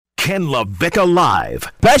Ken LaVicka Live.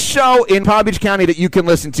 Best show in Palm Beach County that you can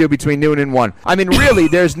listen to between noon and 1. I mean, really,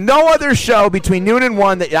 there's no other show between noon and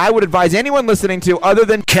 1 that I would advise anyone listening to other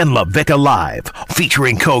than Ken LaVicka Live,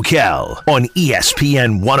 featuring Coquel on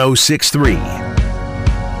ESPN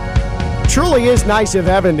 106.3. Truly is nice of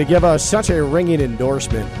Evan to give us such a ringing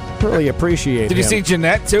endorsement. Really appreciate it. Did you see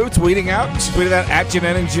Jeanette, too, tweeting out? She tweeted out at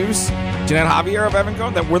Jeanette and Juice, Jeanette Javier of Evan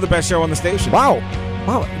Cohn, that we're the best show on the station. Wow,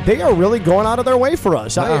 they are really going out of their way for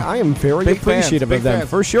us. I am very appreciative of them,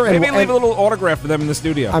 for sure. Maybe leave a little autograph for them in the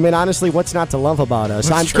studio. I mean, honestly, what's not to love about us?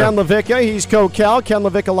 That's I'm true. Ken LaVicka. He's Coquel. Ken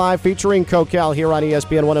LaVicka Live featuring Coquel here on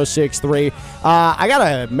ESPN 106.3. I got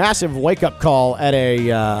a massive wake-up call at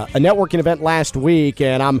a networking event last week,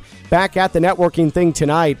 and I'm back at the networking thing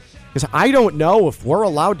tonight because I don't know if we're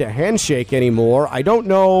allowed to handshake anymore. I don't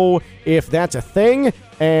know if that's a thing,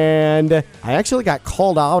 and I actually got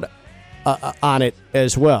called out on it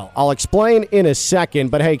as well. I'll explain in a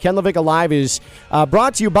second, but hey, Ken LaVicka Live is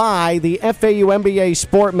brought to you by the FAU MBA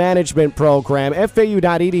Sport Management Program,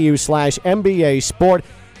 fau.edu/MBA Sport.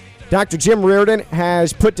 Dr. Jim Reardon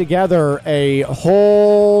has put together a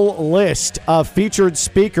whole list of featured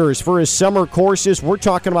speakers for his summer courses. We're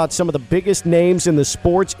talking about some of the biggest names in the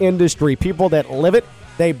sports industry, people that live it,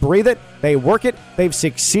 they breathe it, they work it, they've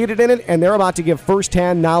succeeded in it, and they're about to give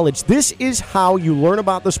firsthand knowledge. This is how you learn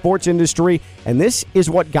about the sports industry, and this is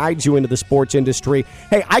what guides you into the sports industry.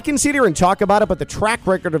 Hey, I can sit here and talk about it, but the track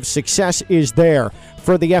record of success is there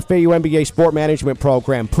for the FAU MBA Sport Management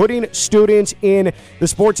Program, putting students in the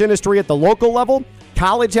sports industry at the local level,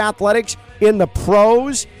 college athletics, in the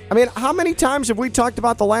pros. I mean, how many times have we talked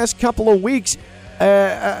about the last couple of weeks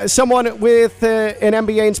someone with an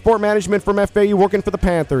MBA in sport management from FAU working for the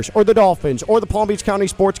Panthers or the Dolphins or the Palm Beach County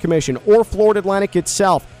Sports Commission or Florida Atlantic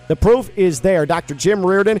itself? The proof is there. Dr. Jim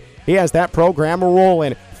Reardon, he has that program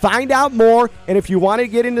rolling. Find out more, and if you want to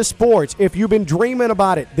get into sports, if you've been dreaming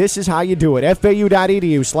about it, this is how you do it.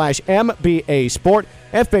 FAU.edu/MBA Sport,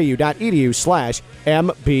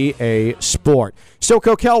 FAU.edu/MBA Sport. So,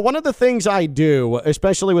 Coquel, one of the things I do,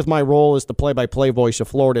 especially with my role as the play-by-play voice of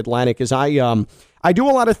Florida Atlantic, is I do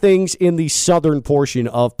a lot of things in the southern portion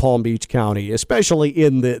of Palm Beach County, especially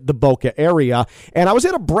in the Boca area. And I was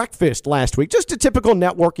at a breakfast last week, just a typical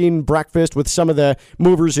networking breakfast with some of the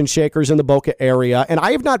movers and shakers in the Boca area. And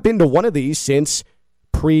I have not been to one of these since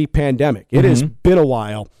pre-pandemic. It has been a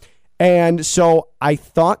while. And so I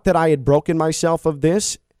thought that I had broken myself of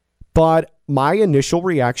this, but my initial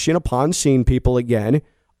reaction upon seeing people again,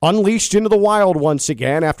 unleashed into the wild once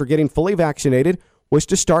again after getting fully vaccinated, was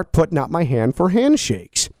to start putting out my hand for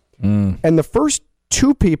handshakes. And the first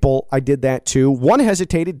two people I did that to, one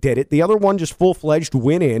hesitated, did it. The other one just full-fledged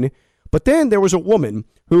went in. But then there was a woman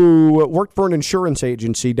who worked for an insurance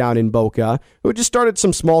agency down in Boca who just started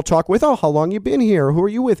some small talk with, "Oh, how long you been here? Who are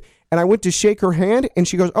you with?" And I went to shake her hand, and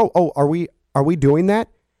she goes, "Oh, are we doing that?"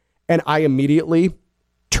 And I immediately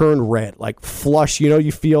turned red, like flush. You know,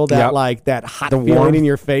 you feel that like that hot feeling in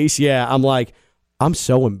your face. Yeah, I'm like, I'm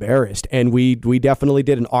so embarrassed. And we definitely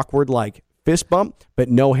did an awkward like fist bump, but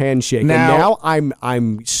no handshake. Now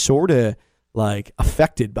I'm sort of like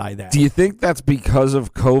affected by that. Do you think that's because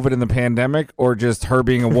of COVID and the pandemic, or just her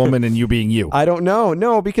being a woman and you being you? I don't know.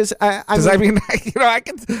 No, because I'm looking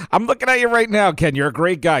at you right now, Ken. You're a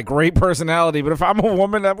great guy, great personality. But if I'm a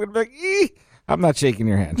woman, I'm gonna be like, I'm not shaking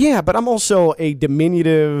your hand. Yeah, but I'm also a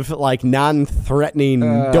diminutive, like non-threatening,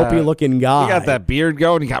 dopey-looking guy. You got that beard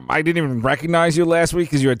going. I didn't even recognize you last week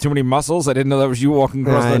because you had too many muscles. I didn't know that was you walking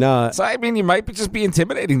across the... So, I mean, you might just be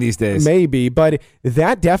intimidating these days. Maybe, but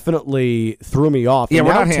that definitely threw me off. Yeah, and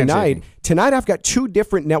we're now not handshaking. Tonight I've got two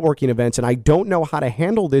different networking events, and I don't know how to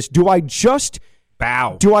handle this. Do I just...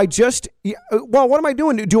 bow? Well, what am I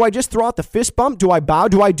doing? Do I just throw out the fist bump? Do I bow?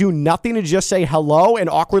 Do I do nothing and just say hello and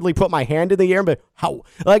awkwardly put my hand in the air and be, how?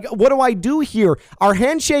 Like, what do I do here? Our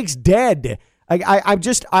handshake's dead. I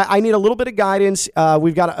need a little bit of guidance.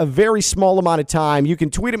 We've got a very small amount of time. You can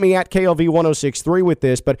tweet at me at KLV1063 with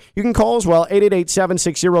this, but you can call as well,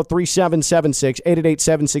 888-760-3776,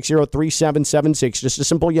 888-760-3776. Just a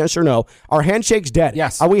simple yes or no. Are handshakes dead?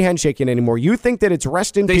 Yes. Are we handshaking anymore? You think that it's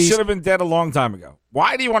rest in peace? They should have been dead a long time ago.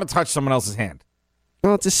 Why do you want to touch someone else's hand?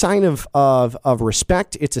 Well, it's a sign of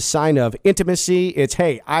respect. It's a sign of intimacy. It's,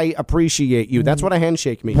 hey, I appreciate you. That's what a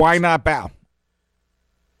handshake means. Why not bow?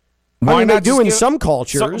 Why not do in some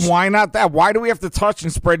cultures? Why not that? Why do we have to touch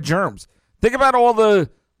and spread germs? Think about all the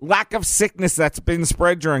lack of sickness that's been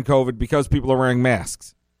spread during COVID because people are wearing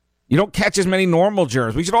masks. You don't catch as many normal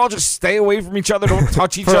germs. We should all just stay away from each other. Don't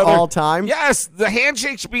touch each For other. all time? Yes. The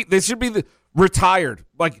handshake should be retired.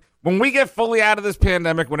 Like, when we get fully out of this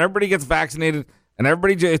pandemic, when everybody gets vaccinated, and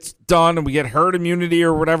it's done, and we get herd immunity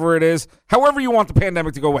or whatever it is, however you want the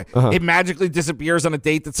pandemic to go away, it magically disappears on a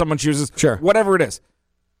date that someone chooses, sure, whatever it is.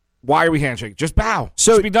 Why are we handshaking? Just bow.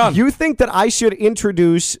 So just be done. You think that I should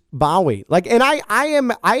introduce bowing? Like, and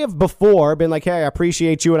I have before been like, hey, I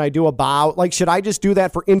appreciate you, and I do a bow. Like, should I just do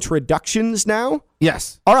that for introductions now?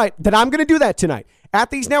 Yes. All right, then I'm going to do that tonight.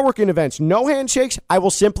 At these networking events, no handshakes. I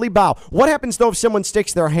will simply bow. What happens, though, if someone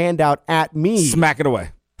sticks their hand out at me? Smack it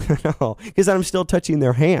away. No, because I'm still touching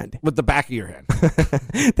their hand. With the back of your hand.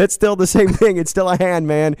 That's still the same thing. It's still a hand,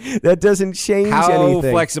 man. That doesn't change anything. How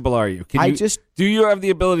flexible are you? Do you have the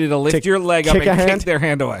ability to lift your leg up and kick their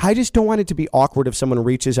hand away? I just don't want it to be awkward if someone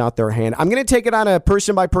reaches out their hand. I'm going to take it on a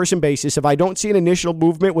person-by-person basis. If I don't see an initial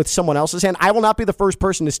movement with someone else's hand, I will not be the first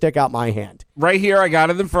person to stick out my hand. Right here, I got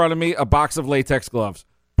it in front of me, a box of latex gloves.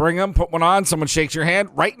 Bring them, put one on, someone shakes your hand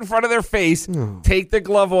right in front of their face, take the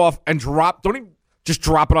glove off, and drop. Don't even just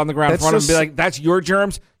drop it on the ground in front of them and be like, that's your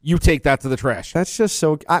germs. You take that to the trash. That's just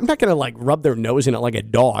so... I'm not going to, like, rub their nose in it like a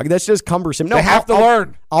dog. That's just cumbersome. No, they have to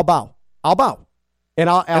learn. I'll bow. And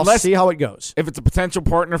I'll see how it goes. If it's a potential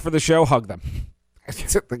partner for the show, hug them.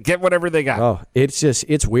 Get whatever they got. Oh,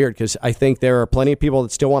 it's weird because I think there are plenty of people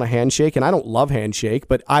that still want a handshake, and I don't love handshake,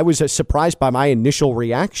 but I was surprised by my initial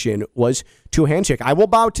reaction was to handshake. I will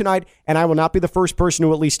bow tonight, and I will not be the first person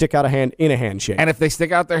to at least stick out a hand in a handshake. And if they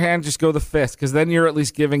stick out their hand, just go the fist, because then you're at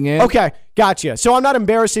least giving in. Okay, gotcha. So I'm not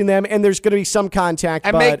embarrassing them, and there's going to be some contact.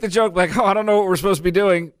 And make the joke like, oh, I don't know what we're supposed to be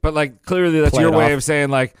doing, but like clearly that's your way of saying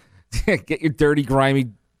like, get your dirty,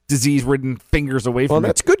 grimy, disease-ridden fingers away from me. Well,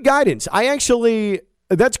 that's good guidance.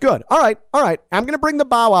 That's good. All right. I'm going to bring the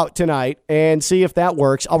bow out tonight and see if that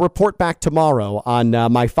works. I'll report back tomorrow on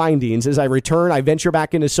my findings. As I return, I venture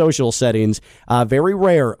back into social settings. Very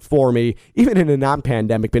rare for me, even in a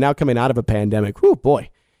non-pandemic, but now coming out of a pandemic. Whew, boy.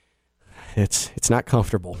 It's not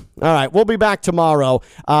comfortable. All right, we'll be back tomorrow.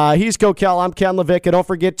 He's Coquel. I'm Ken Levick. And don't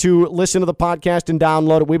forget to listen to the podcast and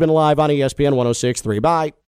download it. We've been live on ESPN 106.3. Bye.